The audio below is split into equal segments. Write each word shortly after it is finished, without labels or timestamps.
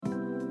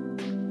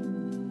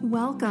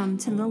Welcome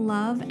to the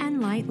Love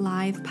and Light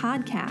Live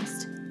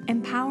podcast,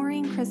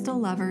 empowering crystal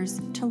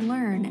lovers to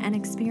learn and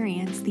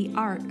experience the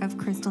art of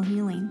crystal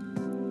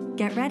healing.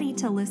 Get ready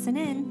to listen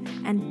in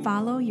and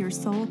follow your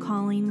soul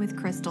calling with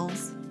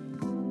crystals.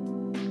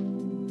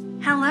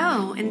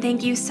 Hello, and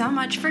thank you so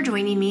much for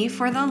joining me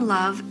for the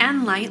Love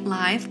and Light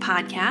Live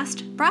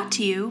podcast, brought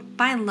to you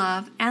by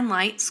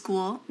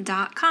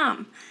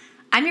loveandlightschool.com.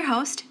 I'm your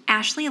host,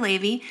 Ashley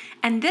Levy,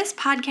 and this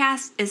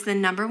podcast is the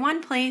number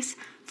one place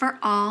for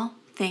all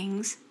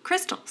things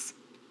crystals.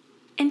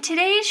 In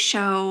today's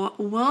show,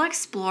 we'll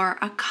explore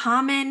a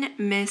common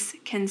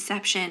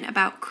misconception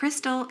about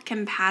crystal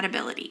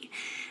compatibility,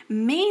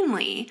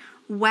 mainly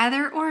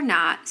whether or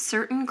not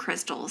certain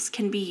crystals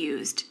can be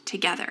used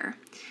together.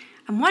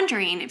 I'm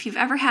wondering if you've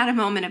ever had a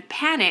moment of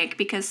panic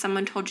because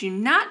someone told you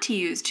not to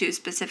use two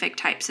specific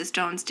types of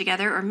stones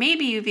together, or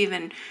maybe you've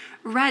even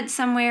read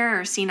somewhere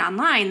or seen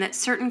online that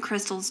certain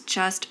crystals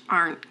just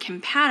aren't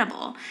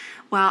compatible.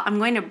 Well, I'm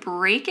going to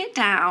break it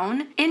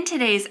down in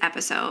today's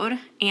episode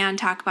and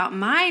talk about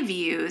my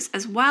views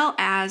as well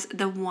as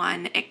the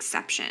one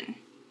exception.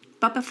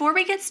 But before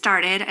we get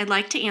started, I'd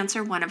like to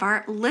answer one of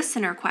our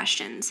listener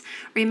questions.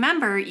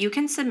 Remember, you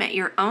can submit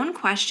your own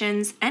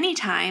questions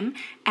anytime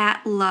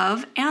at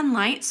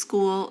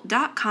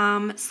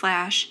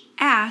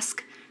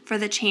loveandlightschool.com/ask for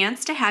the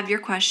chance to have your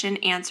question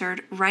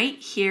answered right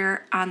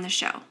here on the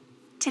show.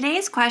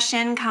 Today's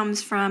question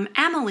comes from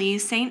Emily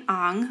St.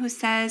 Ong, who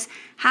says,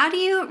 how do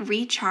you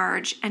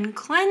recharge and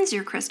cleanse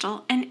your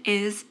crystal, and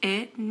is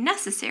it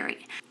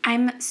necessary?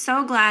 I'm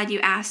so glad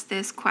you asked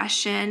this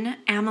question,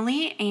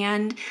 Emily,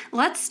 and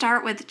let's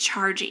start with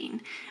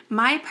charging.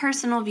 My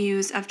personal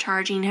views of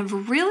charging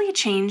have really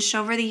changed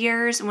over the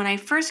years. When I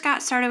first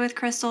got started with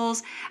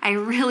crystals, I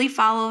really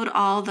followed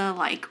all the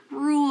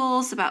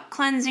rules about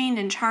cleansing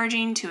and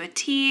charging to a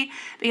T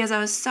because I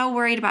was so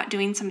worried about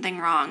doing something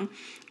wrong.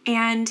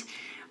 And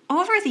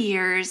over the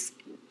years,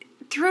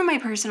 through my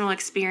personal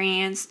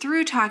experience,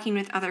 through talking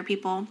with other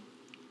people,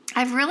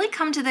 I've really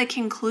come to the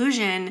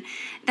conclusion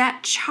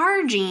that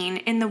charging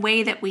in the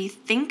way that we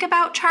think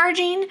about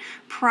charging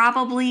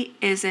probably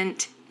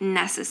isn't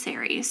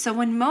necessary. So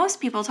when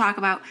most people talk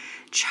about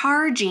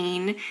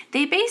charging,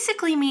 they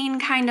basically mean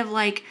kind of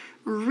like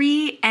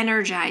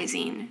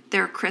re-energizing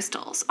their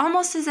crystals,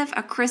 almost as if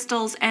a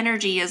crystal's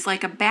energy is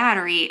like a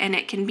battery and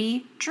it can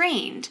be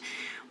drained.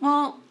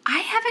 Well, I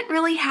haven't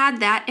really had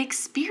that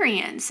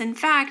experience. In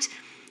fact,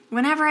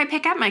 whenever I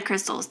pick up my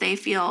crystals, they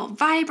feel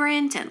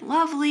vibrant and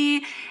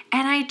lovely,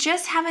 and I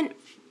just haven't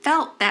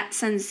felt that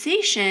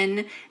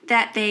sensation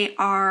that they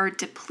are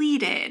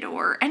depleted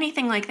or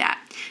anything like that.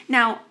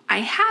 Now, I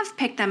have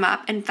picked them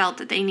up and felt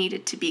that they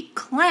needed to be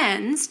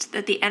cleansed,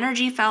 that the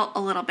energy felt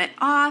a little bit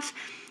off,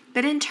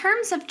 but in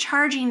terms of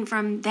charging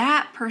from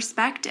that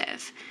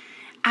perspective,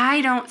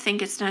 I don't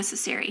think it's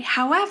necessary.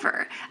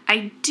 However,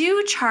 I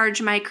do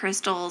charge my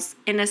crystals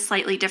in a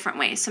slightly different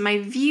way. So my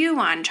view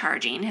on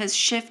charging has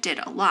shifted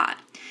a lot.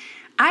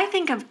 I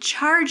think of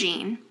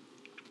charging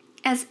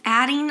as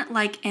adding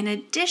an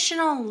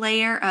additional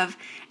layer of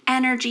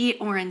energy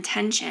or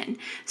intention.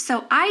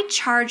 So I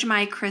charge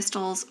my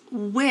crystals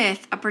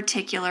with a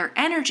particular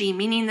energy,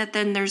 meaning that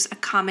then there's a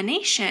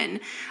combination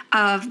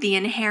of the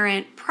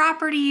inherent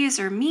properties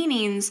or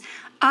meanings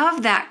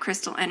of that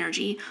crystal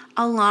energy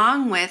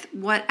along with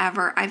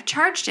whatever I've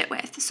charged it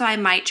with. So I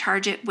might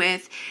charge it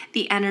with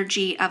the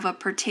energy of a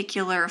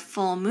particular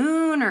full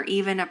moon or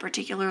even a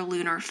particular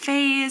lunar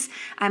phase.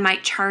 I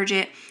might charge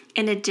it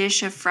in a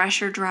dish of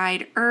fresh or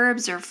dried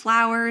herbs or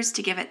flowers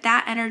to give it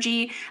that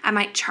energy. I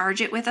might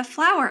charge it with a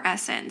flower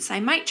essence. I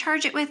might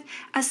charge it with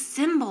a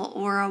symbol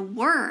or a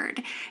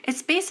word.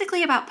 It's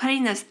basically about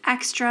putting this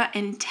extra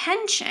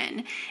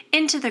intention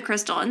into the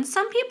crystal. And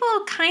some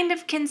people kind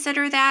of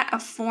consider that a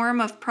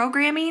form of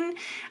programming.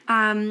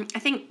 I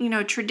think,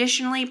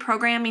 traditionally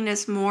programming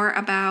is more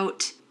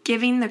about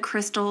giving the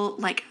crystal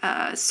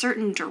a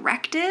certain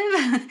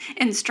directive,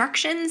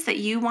 instructions that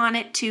you want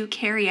it to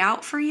carry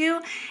out for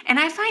you. And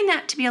I find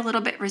that to be a little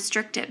bit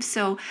restrictive.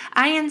 So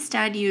I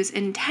instead use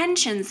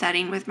intention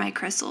setting with my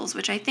crystals,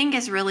 which I think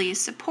is really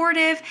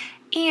supportive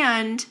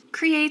and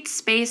creates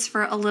space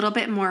for a little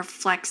bit more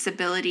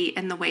flexibility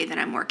in the way that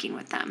I'm working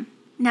with them.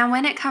 Now,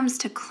 when it comes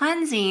to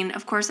cleansing,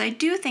 of course, I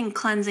do think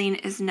cleansing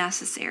is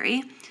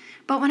necessary.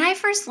 But when I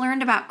first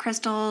learned about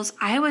crystals,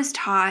 I was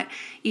taught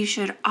you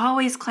should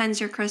always cleanse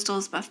your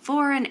crystals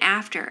before and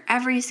after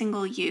every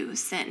single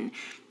use. And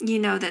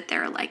that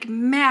they're like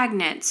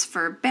magnets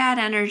for bad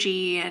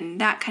energy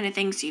and that kind of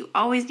thing. So you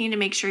always need to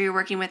make sure you're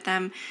working with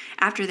them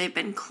after they've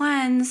been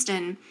cleansed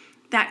and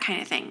that kind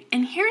of thing.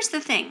 And here's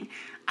the thing.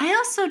 I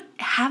also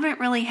haven't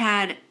really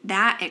had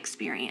that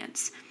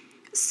experience.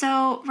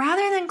 So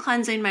rather than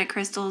cleansing my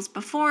crystals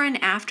before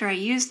and after I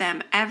use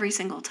them every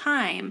single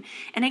time,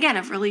 and again,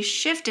 I've really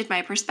shifted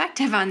my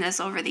perspective on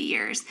this over the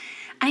years,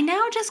 I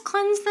now just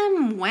cleanse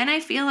them when I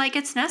feel like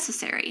it's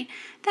necessary.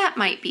 That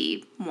might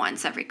be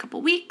once every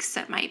couple weeks,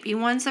 that might be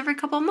once every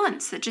couple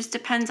months. It just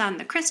depends on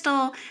the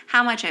crystal,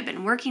 how much I've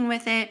been working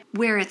with it,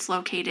 where it's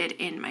located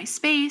in my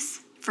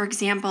space. For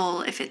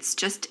example, if it's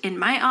just in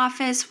my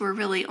office where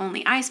really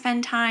only I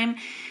spend time,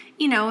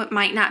 it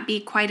might not be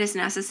quite as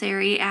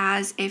necessary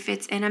as if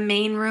it's in a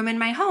main room in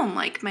my home,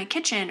 like my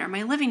kitchen or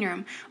my living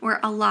room, where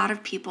a lot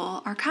of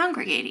people are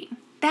congregating.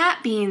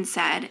 That being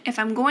said, if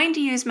I'm going to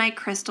use my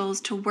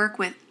crystals to work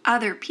with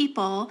other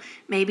people,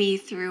 maybe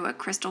through a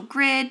crystal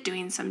grid,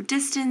 doing some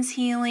distance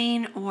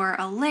healing or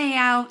a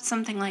layout,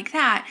 something like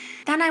that,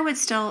 then I would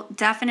still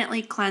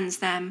definitely cleanse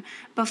them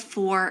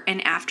before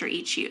and after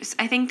each use.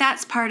 I think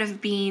that's part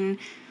of being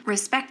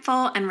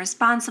respectful and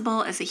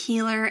responsible as a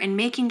healer and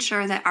making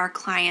sure that our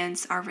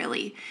clients are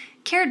really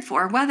cared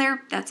for,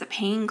 whether that's a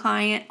paying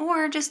client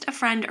or just a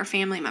friend or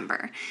family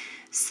member.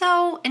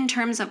 So in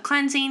terms of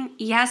cleansing,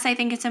 yes, I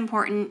think it's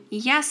important.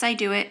 Yes, I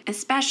do it,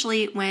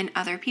 especially when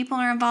other people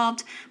are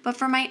involved. But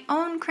for my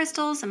own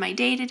crystals and my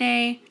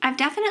day-to-day, I've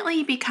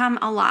definitely become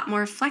a lot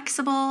more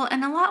flexible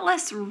and a lot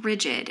less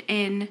rigid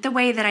in the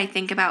way that I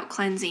think about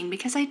cleansing,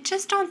 because I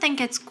just don't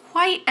think it's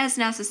quite as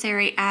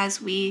necessary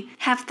as we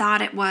have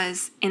thought it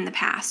was in the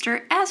past,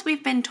 or as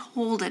we've been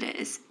told it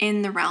is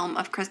in the realm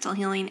of crystal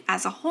healing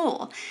as a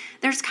whole.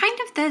 There's kind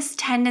of this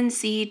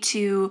tendency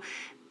to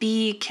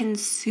be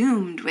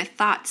consumed with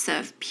thoughts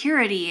of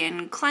purity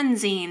and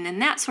cleansing and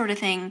that sort of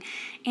thing.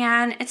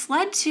 And it's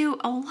led to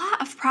a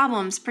lot of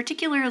problems,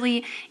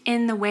 particularly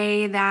in the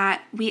way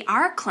that we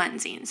are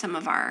cleansing some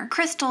of our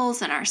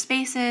crystals and our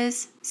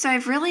spaces. So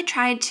I've really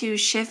tried to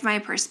shift my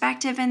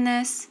perspective in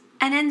this.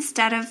 And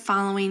instead of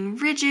following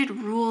rigid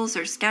rules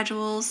or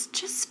schedules,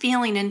 just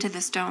feeling into the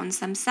stones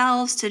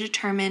themselves to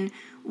determine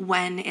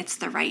when it's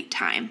the right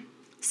time.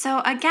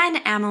 So again,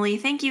 Emily,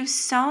 thank you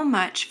so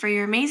much for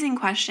your amazing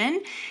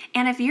question.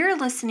 And if you're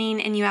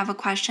listening and you have a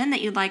question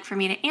that you'd like for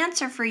me to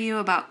answer for you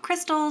about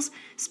crystals,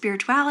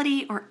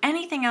 spirituality, or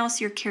anything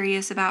else you're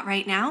curious about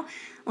right now,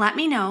 let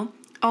me know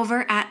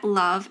over at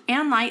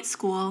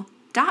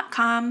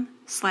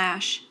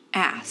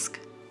loveandlightschool.com/ask.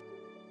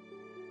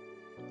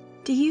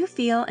 Do you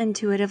feel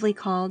intuitively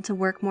called to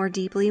work more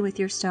deeply with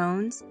your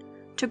stones?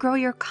 To grow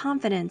your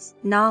confidence,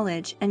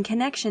 knowledge, and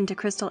connection to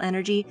crystal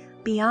energy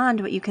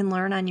beyond what you can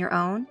learn on your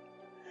own?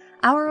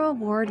 Our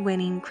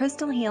award-winning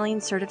Crystal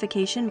Healing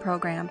Certification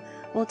Program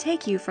will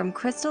take you from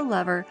crystal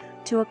lover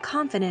to a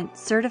confident,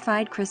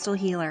 certified crystal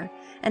healer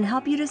and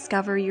help you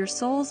discover your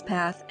soul's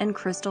path and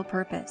crystal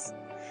purpose.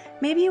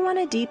 Maybe you want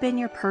to deepen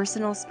your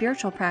personal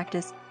spiritual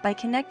practice by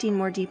connecting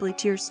more deeply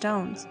to your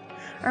stones.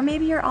 Or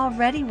maybe you're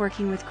already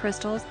working with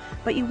crystals,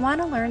 but you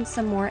want to learn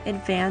some more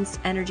advanced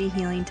energy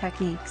healing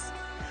techniques.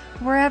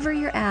 Wherever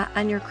you're at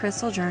on your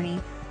crystal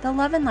journey, the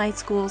Love and Light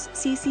School's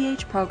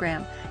CCH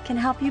program can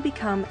help you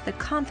become the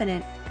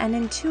confident and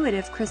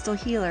intuitive crystal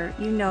healer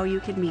you know you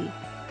can be.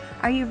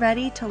 Are you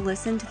ready to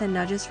listen to the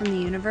nudges from the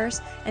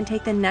universe and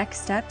take the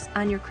next steps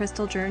on your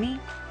crystal journey?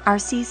 Our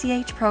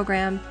CCH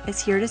program is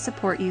here to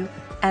support you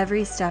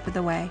every step of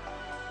the way.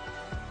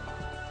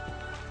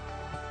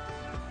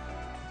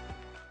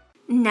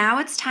 Now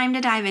it's time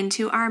to dive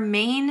into our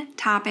main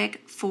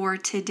topic for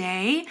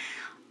today.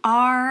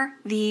 Are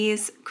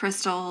these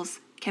crystals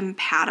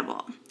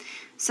compatible?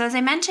 So as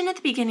I mentioned at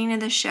the beginning of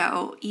the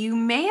show, you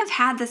may have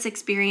had this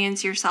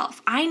experience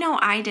yourself. I know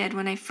I did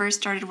when I first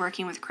started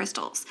working with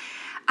crystals.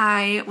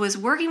 I was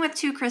working with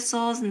two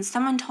crystals and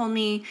someone told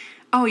me,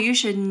 oh, you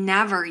should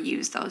never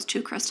use those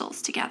two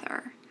crystals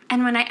together.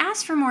 And when I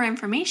asked for more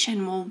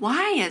information, well,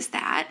 why is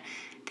that?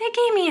 They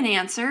gave me an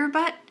answer,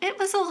 but it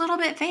was a little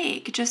bit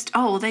vague. Just,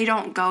 oh, they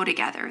don't go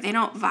together. They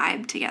don't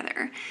vibe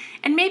together.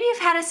 And maybe you've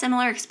had a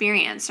similar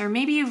experience, or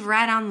maybe you've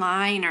read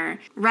online or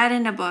read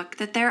in a book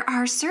that there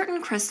are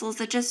certain crystals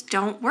that just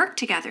don't work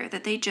together,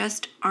 that they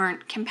just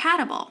aren't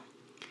compatible.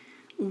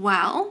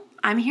 Well,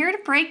 I'm here to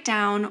break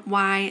down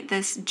why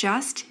this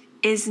just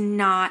is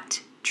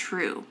not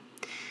true.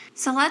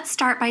 So let's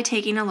start by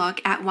taking a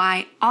look at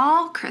why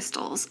all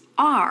crystals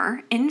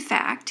are, in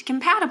fact,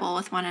 compatible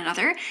with one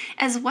another,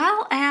 as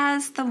well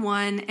as the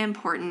one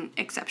important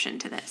exception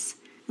to this.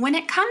 When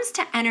it comes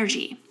to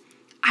energy,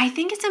 I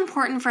think it's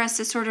important for us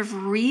to sort of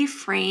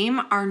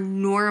reframe our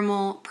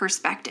normal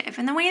perspective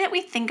and the way that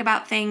we think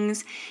about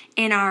things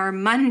in our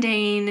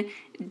mundane,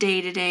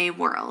 day-to-day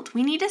world.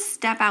 We need to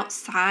step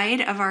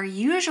outside of our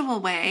usual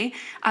way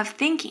of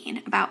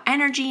thinking about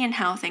energy and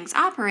how things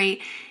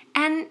operate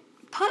and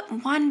put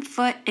one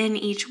foot in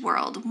each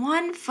world,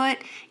 one foot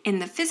in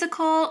the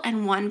physical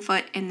and one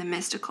foot in the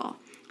mystical.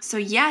 So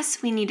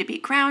yes, we need to be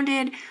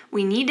grounded.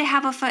 We need to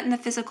have a foot in the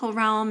physical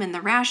realm and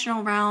the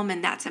rational realm,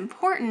 and that's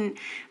important.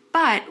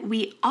 But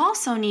we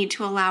also need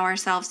to allow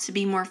ourselves to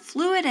be more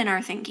fluid in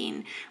our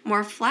thinking,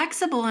 more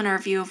flexible in our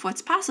view of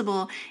what's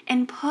possible,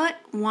 and put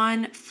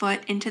one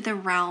foot into the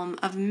realm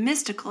of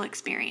mystical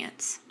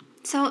experience.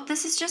 So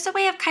this is just a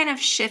way of kind of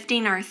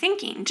shifting our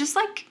thinking, just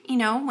like,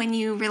 when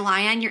you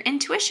rely on your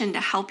intuition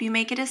to help you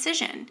make a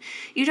decision.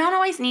 You don't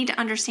always need to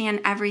understand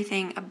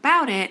everything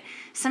about it.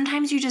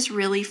 Sometimes you just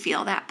really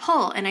feel that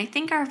pull. And I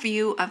think our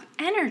view of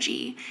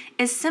energy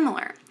is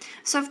similar.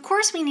 So of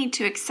course we need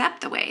to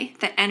accept the way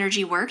that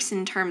energy works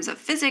in terms of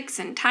physics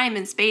and time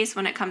and space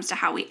when it comes to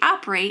how we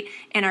operate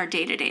in our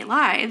day-to-day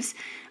lives.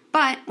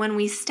 But when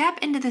we step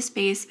into the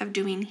space of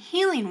doing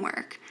healing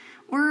work,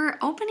 we're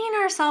opening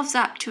ourselves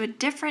up to a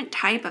different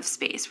type of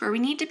space where we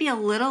need to be a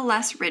little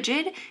less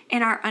rigid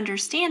in our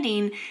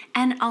understanding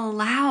and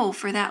allow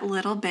for that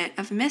little bit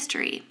of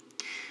mystery.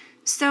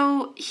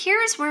 So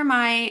here's where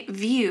my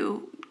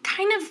view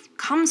kind of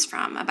comes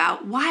from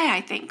about why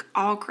I think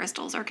all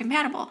crystals are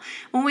compatible.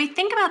 When we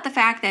think about the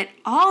fact that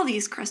all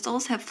these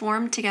crystals have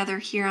formed together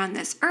here on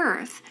this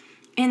earth,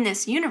 in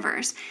this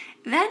universe,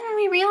 then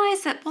we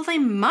realize that, well, they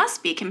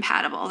must be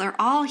compatible. They're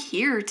all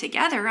here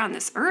together on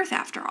this earth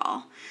after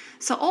all.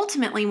 So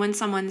ultimately, when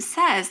someone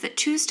says that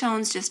two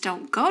stones just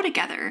don't go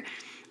together,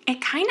 it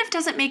kind of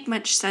doesn't make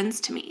much sense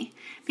to me.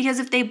 Because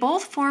if they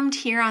both formed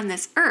here on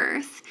this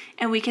earth,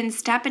 and we can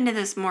step into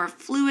this more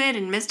fluid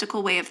and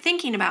mystical way of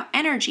thinking about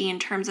energy in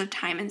terms of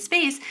time and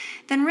space,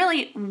 then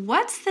really,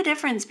 what's the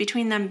difference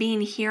between them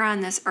being here on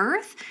this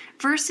earth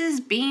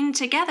versus being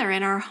together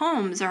in our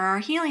homes or our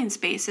healing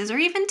spaces, or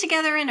even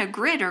together in a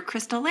grid or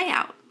crystal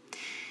layout?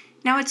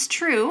 Now, it's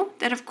true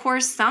that, of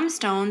course, some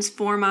stones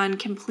form on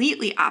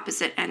completely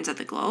opposite ends of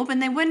the globe, and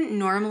they wouldn't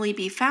normally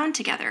be found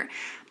together.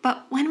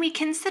 But when we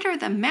consider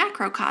the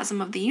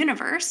macrocosm of the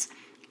universe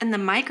and the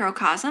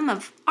microcosm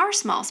of our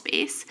small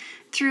space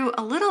through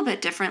a little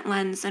bit different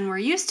lens than we're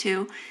used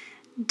to,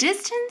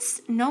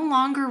 distance no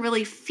longer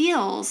really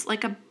feels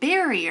like a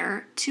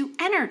barrier to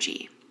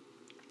energy.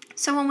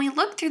 So when we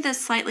look through this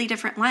slightly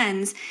different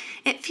lens,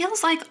 it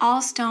feels like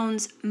all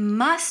stones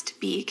must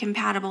be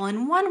compatible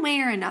in one way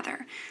or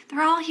another.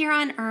 They're all here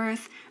on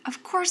Earth.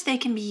 Of course, they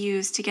can be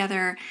used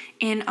together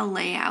in a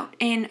layout,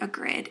 in a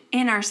grid,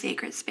 in our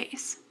sacred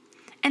space.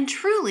 And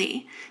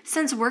truly,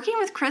 since working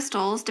with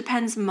crystals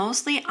depends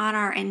mostly on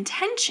our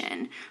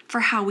intention for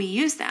how we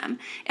use them,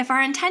 if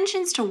our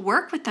intention is to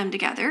work with them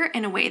together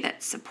in a way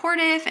that's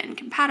supportive and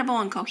compatible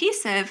and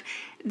cohesive,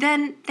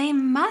 then they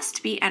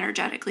must be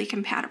energetically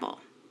compatible.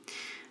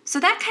 So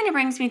that kind of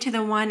brings me to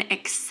the one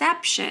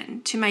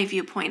exception to my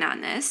viewpoint on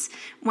this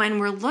when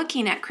we're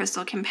looking at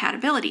crystal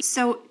compatibility.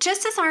 So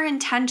just as our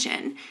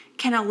intention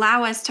can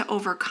allow us to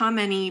overcome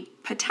any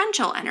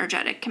potential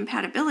energetic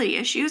compatibility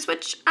issues,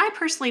 which I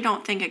personally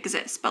don't think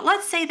exist, but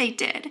let's say they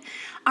did,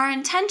 our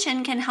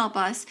intention can help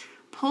us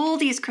pull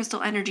these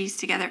crystal energies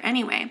together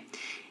anyway.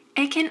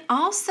 It can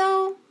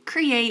also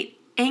create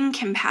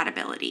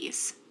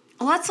incompatibilities.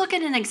 Let's look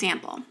at an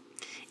example.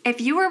 If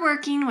you were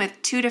working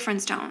with two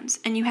different stones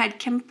and you had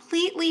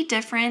completely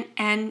different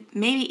and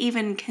maybe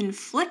even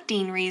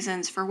conflicting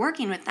reasons for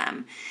working with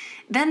them,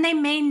 then they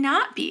may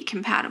not be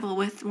compatible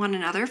with one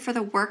another for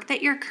the work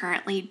that you're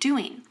currently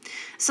doing.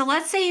 So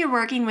let's say you're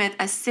working with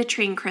a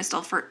citrine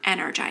crystal for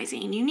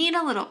energizing. You need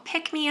a little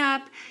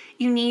pick-me-up.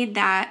 You need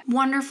that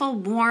wonderful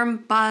warm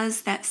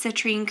buzz that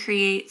citrine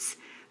creates.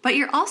 But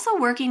you're also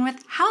working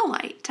with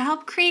howlite to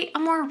help create a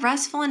more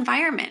restful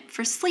environment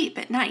for sleep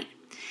at night.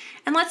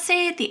 And let's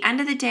say at the end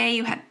of the day,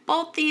 you had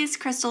both these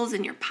crystals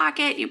in your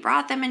pocket, you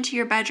brought them into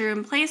your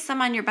bedroom, placed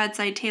them on your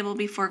bedside table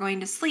before going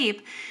to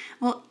sleep.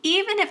 Well,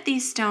 even if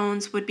these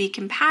stones would be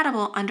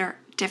compatible under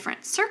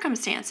different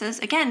circumstances,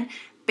 again,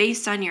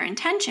 based on your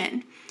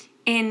intention,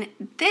 in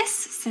this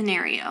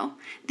scenario,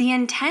 the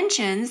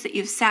intentions that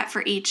you've set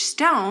for each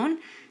stone,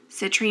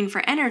 citrine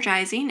for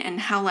energizing and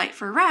howlite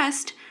for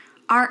rest,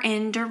 are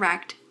in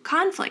direct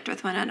conflict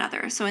with one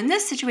another. So in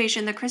this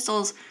situation, the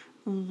crystals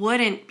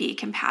wouldn't be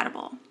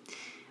compatible.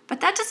 But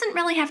that doesn't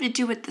really have to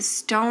do with the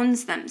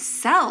stones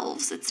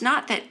themselves. It's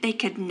not that they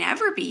could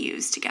never be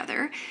used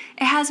together.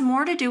 It has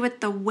more to do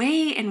with the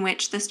way in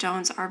which the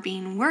stones are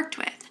being worked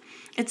with.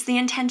 It's the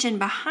intention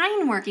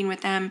behind working with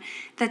them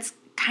that's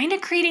kind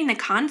of creating the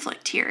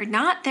conflict here,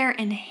 not their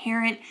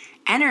inherent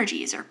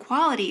energies or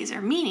qualities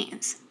or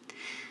meanings.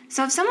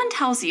 So if someone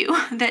tells you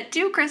that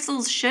two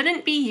crystals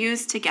shouldn't be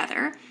used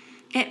together,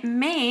 it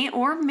may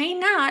or may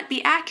not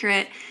be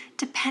accurate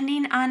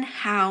depending on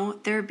how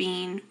they're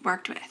being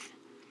worked with.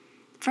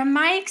 From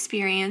my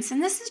experience,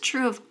 and this is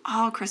true of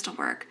all crystal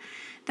work,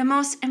 the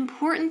most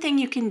important thing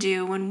you can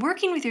do when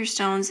working with your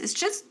stones is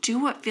just do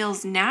what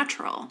feels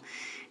natural.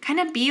 Kind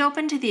of be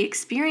open to the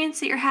experience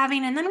that you're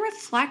having and then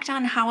reflect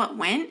on how it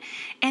went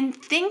and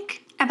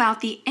think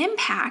about the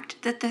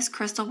impact that this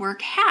crystal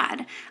work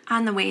had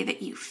on the way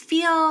that you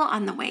feel,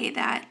 on the way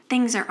that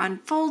things are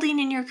unfolding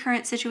in your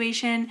current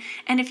situation.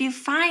 And if you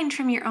find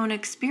from your own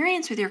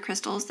experience with your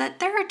crystals that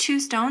there are two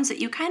stones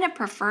that you kind of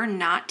prefer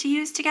not to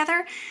use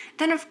together,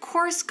 then of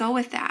course go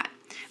with that.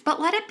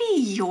 But let it be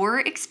your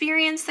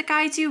experience that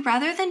guides you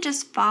rather than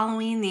just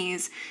following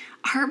these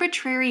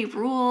arbitrary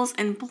rules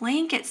and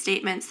blanket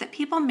statements that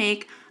people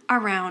make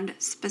around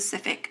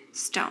specific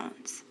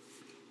stones.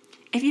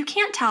 If you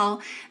can't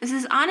tell, this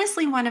is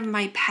honestly one of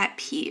my pet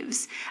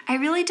peeves. I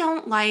really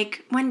don't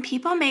like when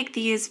people make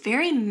these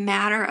very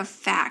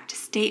matter-of-fact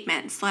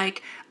statements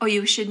like, oh,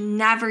 you should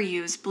never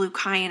use blue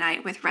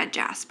kyanite with red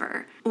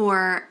jasper,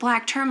 or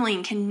black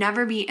tourmaline can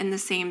never be in the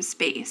same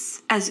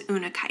space as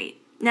unakite.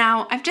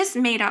 Now, I've just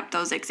made up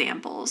those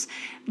examples,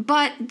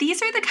 but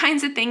these are the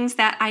kinds of things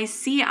that I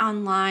see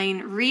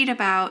online, read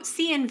about,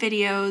 see in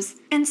videos,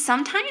 and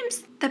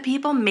sometimes the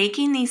people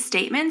making these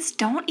statements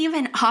don't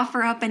even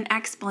offer up an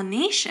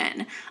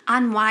explanation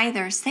on why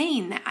they're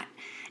saying that.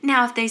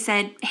 Now, if they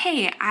said,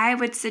 hey, I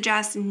would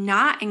suggest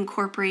not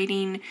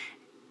incorporating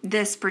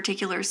this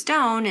particular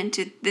stone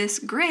into this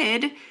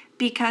grid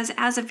because it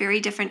has a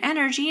very different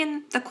energy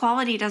and the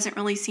quality doesn't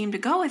really seem to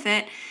go with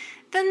it,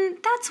 then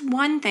that's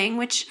one thing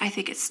which I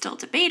think is still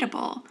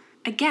debatable.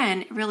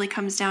 Again, it really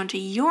comes down to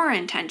your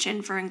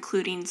intention for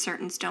including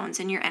certain stones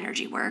in your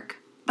energy work,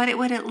 but it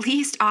would at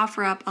least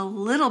offer up a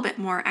little bit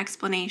more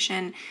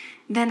explanation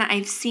than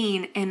I've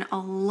seen in a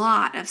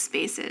lot of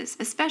spaces,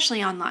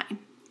 especially online.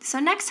 So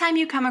next time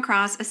you come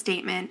across a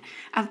statement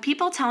of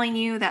people telling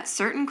you that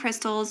certain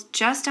crystals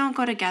just don't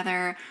go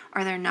together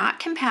or they're not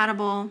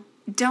compatible,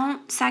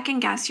 don't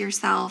second guess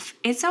yourself.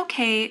 It's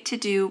okay to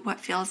do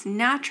what feels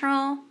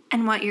natural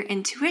and what your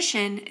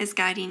intuition is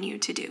guiding you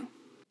to do.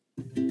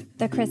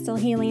 The Crystal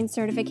Healing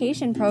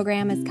Certification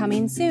Program is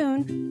coming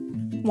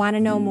soon. Want to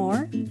know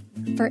more?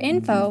 For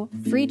info,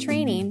 free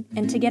training,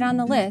 and to get on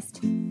the list,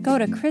 go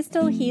to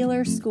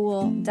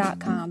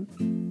crystalhealerschool.com.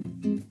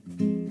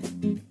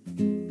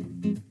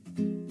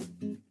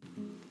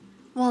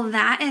 Well,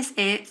 that is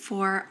it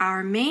for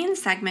our main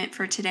segment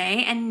for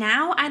today, and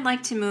now I'd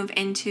like to move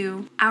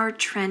into our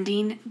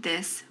Trending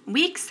This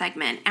Week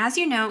segment. As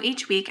you know,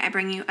 each week I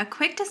bring you a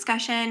quick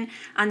discussion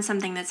on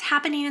something that's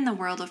happening in the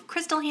world of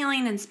crystal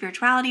healing and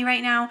spirituality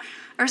right now,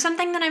 or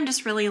something that I'm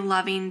just really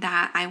loving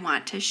that I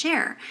want to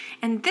share.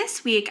 And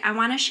this week I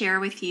want to share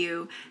with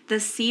you the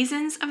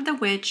Seasons of the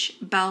Witch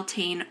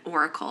Beltane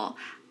Oracle.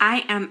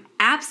 I am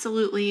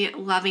absolutely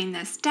loving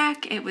this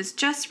deck. It was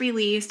just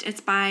released. It's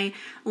by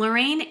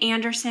Lorraine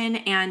Anderson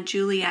and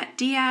Juliet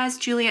Diaz.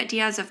 Juliet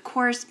Diaz, of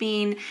course,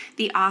 being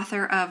the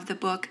author of the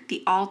book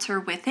The Altar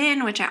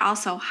Within, which I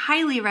also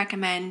highly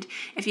recommend.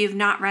 If you've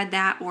not read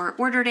that or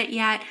ordered it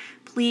yet,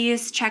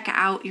 please check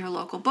out your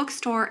local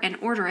bookstore and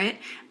order it.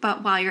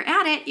 But while you're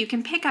at it, you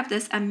can pick up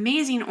this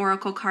amazing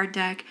oracle card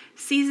deck,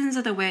 Seasons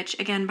of the Witch,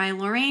 again by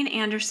Lorraine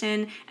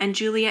Anderson and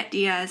Juliet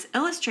Diaz,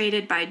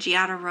 illustrated by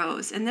Giada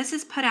Rose. And this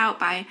is put out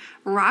by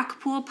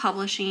Rockpool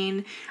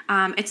Publishing.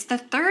 It's the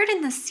third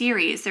in the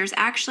series. There's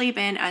actually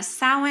been a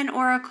Samhain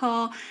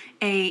Oracle,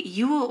 a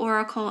Yule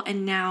Oracle,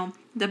 and now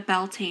the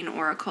Beltane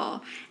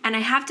Oracle. And I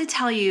have to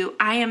tell you,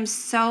 I am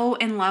so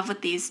in love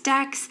with these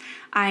decks.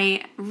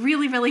 I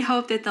really, really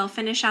hope that they'll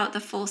finish out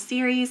the full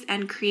series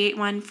and create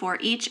one for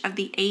each of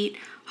the 8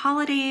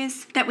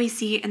 holidays that we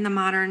see in the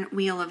modern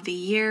Wheel of the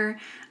Year.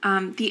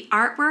 The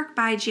artwork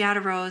by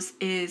Giada Rose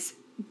is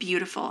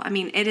beautiful. I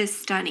mean, it is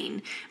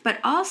stunning. But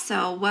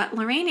also, what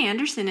Lorraine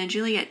Anderson and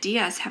Juliet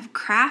Diaz have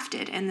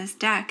crafted in this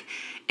deck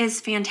is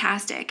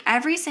fantastic.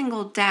 Every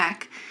single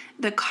deck,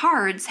 the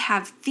cards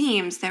have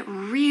themes that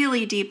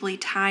really deeply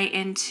tie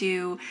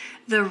into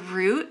the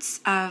roots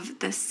of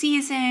the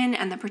season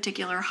and the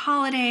particular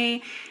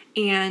holiday,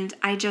 and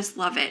I just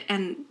love it.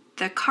 And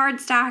the card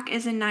stock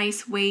is a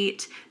nice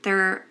weight.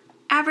 They're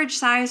average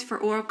size for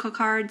oracle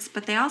cards,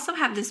 but they also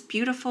have this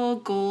beautiful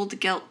gold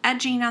gilt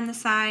edging on the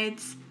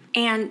sides.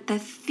 And the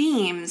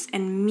themes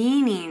and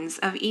meanings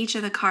of each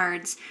of the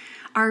cards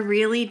are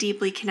really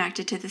deeply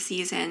connected to the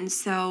season.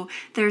 So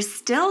there's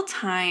still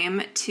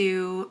time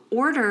to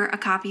order a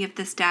copy of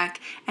this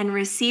deck and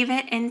receive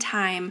it in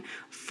time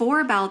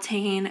for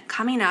Beltane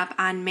coming up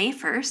on May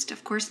 1st,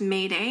 of course,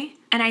 May Day.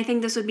 And I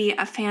think this would be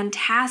a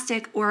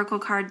fantastic oracle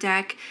card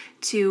deck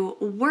to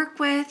work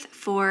with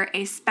for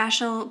a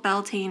special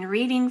Beltane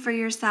reading for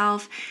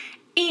yourself.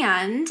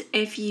 And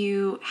if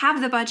you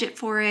have the budget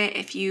for it,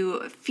 if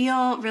you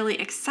feel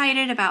really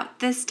excited about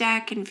this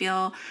deck and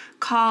feel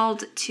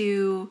called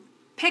to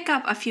pick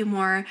up a few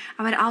more,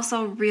 I would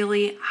also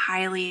really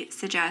highly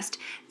suggest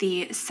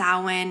the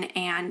Samhain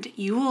and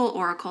Yule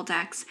Oracle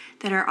decks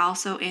that are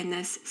also in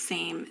this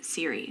same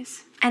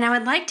series. And I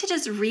would like to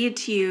just read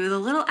to you the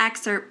little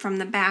excerpt from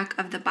the back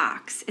of the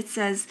box. It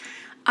says,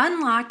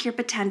 "Unlock your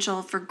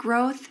potential for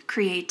growth,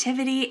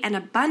 creativity, and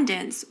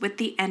abundance with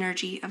the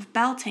energy of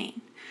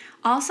Beltane."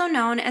 Also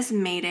known as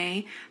May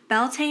Day,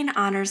 Beltane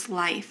honors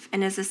life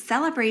and is a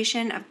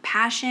celebration of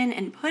passion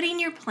and putting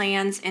your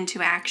plans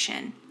into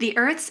action. The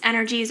Earth's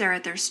energies are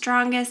at their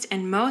strongest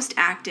and most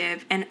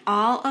active, and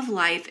all of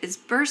life is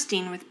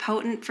bursting with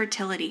potent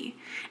fertility.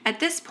 At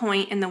this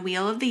point in the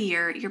Wheel of the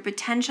Year, your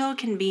potential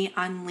can be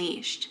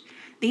unleashed.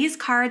 These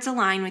cards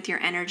align with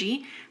your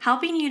energy,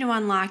 helping you to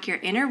unlock your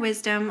inner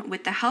wisdom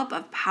with the help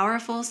of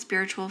powerful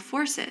spiritual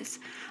forces,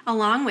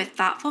 along with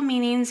thoughtful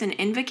meanings and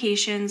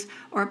invocations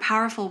or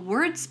powerful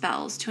word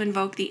spells to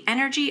invoke the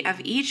energy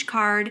of each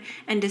card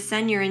and to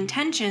send your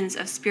intentions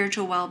of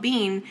spiritual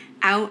well-being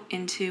out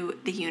into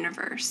the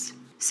universe.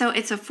 So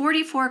it's a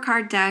 44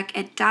 card deck.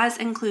 It does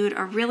include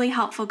a really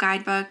helpful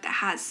guidebook that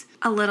has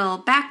a little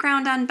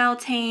background on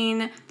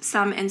Beltane,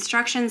 some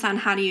instructions on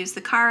how to use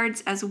the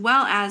cards, as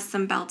well as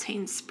some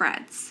Beltane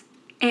spreads.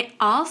 It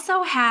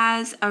also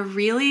has a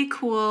really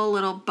cool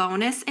little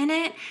bonus in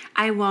it.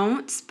 I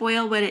won't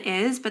spoil what it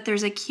is, but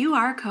there's a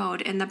QR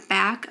code in the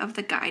back of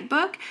the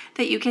guidebook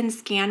that you can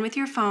scan with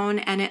your phone,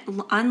 and it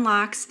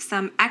unlocks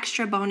some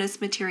extra bonus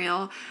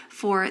material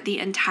for the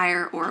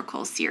entire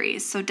Oracle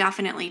series. So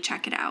definitely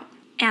check it out.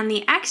 And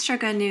the extra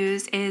good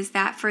news is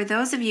that for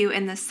those of you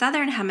in the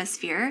Southern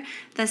Hemisphere,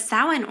 the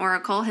Samhain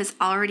Oracle has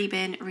already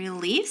been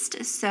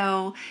released.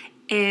 So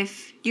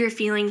if you're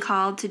feeling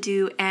called to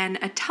do an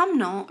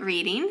autumnal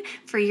reading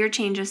for your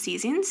change of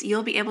seasons,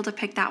 you'll be able to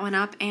pick that one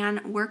up and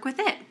work with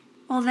it.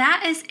 Well,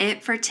 that is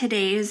it for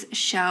today's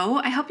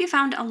show. I hope you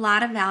found a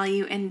lot of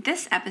value in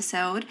this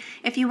episode.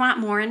 If you want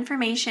more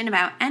information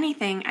about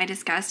anything I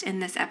discussed in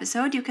this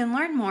episode, you can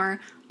learn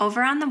more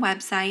over on the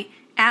website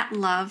at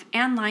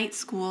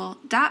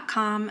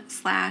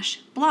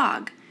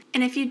loveandlightschool.com/blog.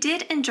 And if you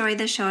did enjoy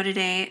the show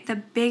today, the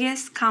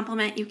biggest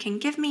compliment you can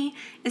give me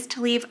is to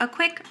leave a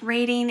quick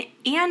rating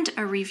and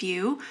a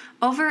review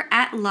over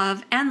at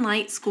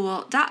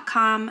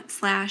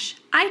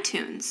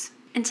loveandlightschool.com/iTunes.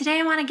 And today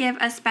I want to give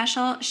a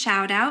special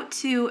shout out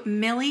to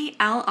Millie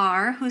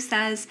LR, who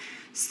says,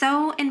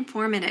 "So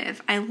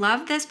informative. I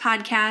love this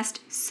podcast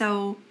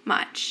so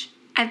much.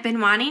 I've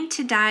been wanting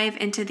to dive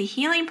into the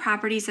healing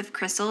properties of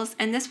crystals,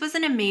 and this was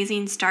an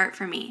amazing start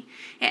for me.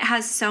 It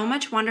has so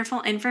much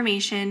wonderful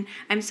information.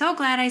 I'm so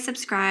glad I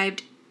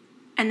subscribed,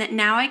 and that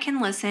now I can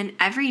listen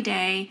every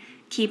day.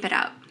 Keep it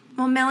up."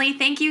 Well, Millie,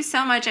 thank you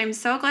so much. I'm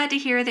so glad to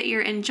hear that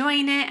you're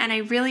enjoying it, and I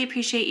really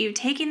appreciate you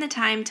taking the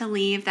time to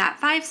leave that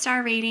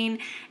 5-star rating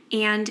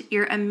and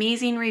your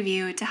amazing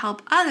review to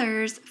help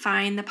others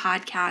find the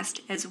podcast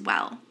as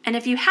well. And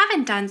if you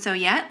haven't done so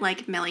yet,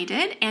 like Millie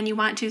did, and you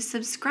want to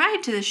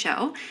subscribe to the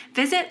show,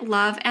 visit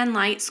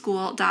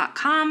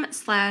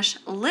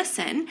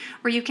loveandlightschool.com/listen,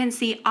 where you can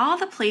see all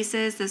the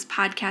places this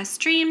podcast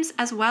streams,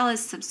 as well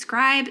as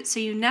subscribe so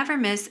you never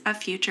miss a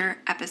future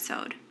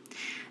episode.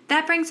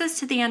 That brings us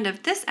to the end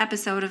of this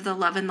episode of the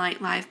Love and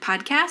Light Live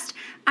podcast.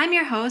 I'm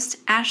your host,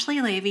 Ashley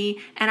Levy,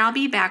 and I'll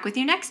be back with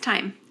you next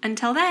time.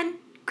 Until then,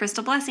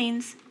 crystal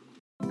blessings.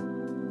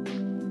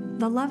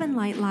 The Love and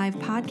Light Live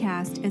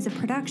podcast is a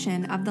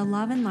production of the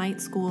Love and Light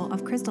School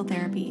of Crystal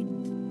Therapy.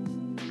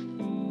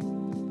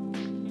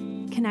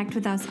 Connect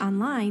with us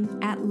online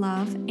at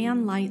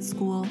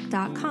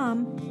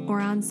loveandlightschool.com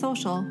or on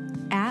social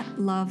at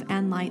Love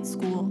and Light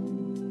School.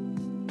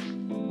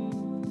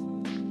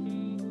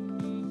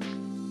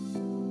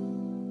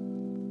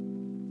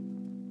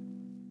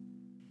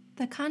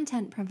 The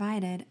content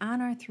provided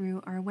on or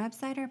through our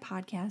website or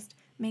podcast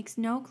makes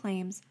no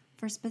claims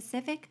for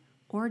specific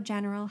or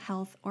general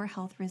health or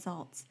health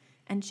results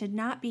and should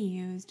not be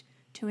used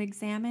to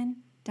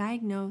examine,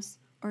 diagnose,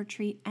 or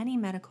treat any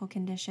medical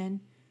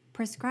condition,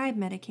 prescribe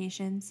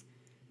medications,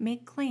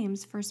 make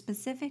claims for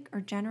specific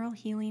or general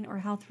healing or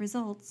health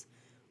results,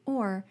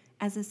 or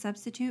as a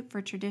substitute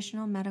for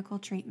traditional medical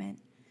treatment.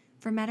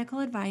 For medical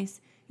advice,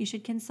 you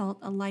should consult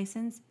a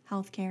licensed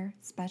healthcare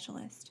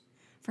specialist.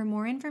 For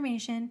more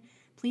information,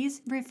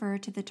 please refer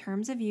to the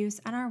terms of use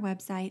on our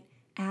website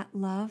at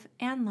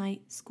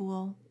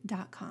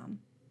loveandlightschool.com.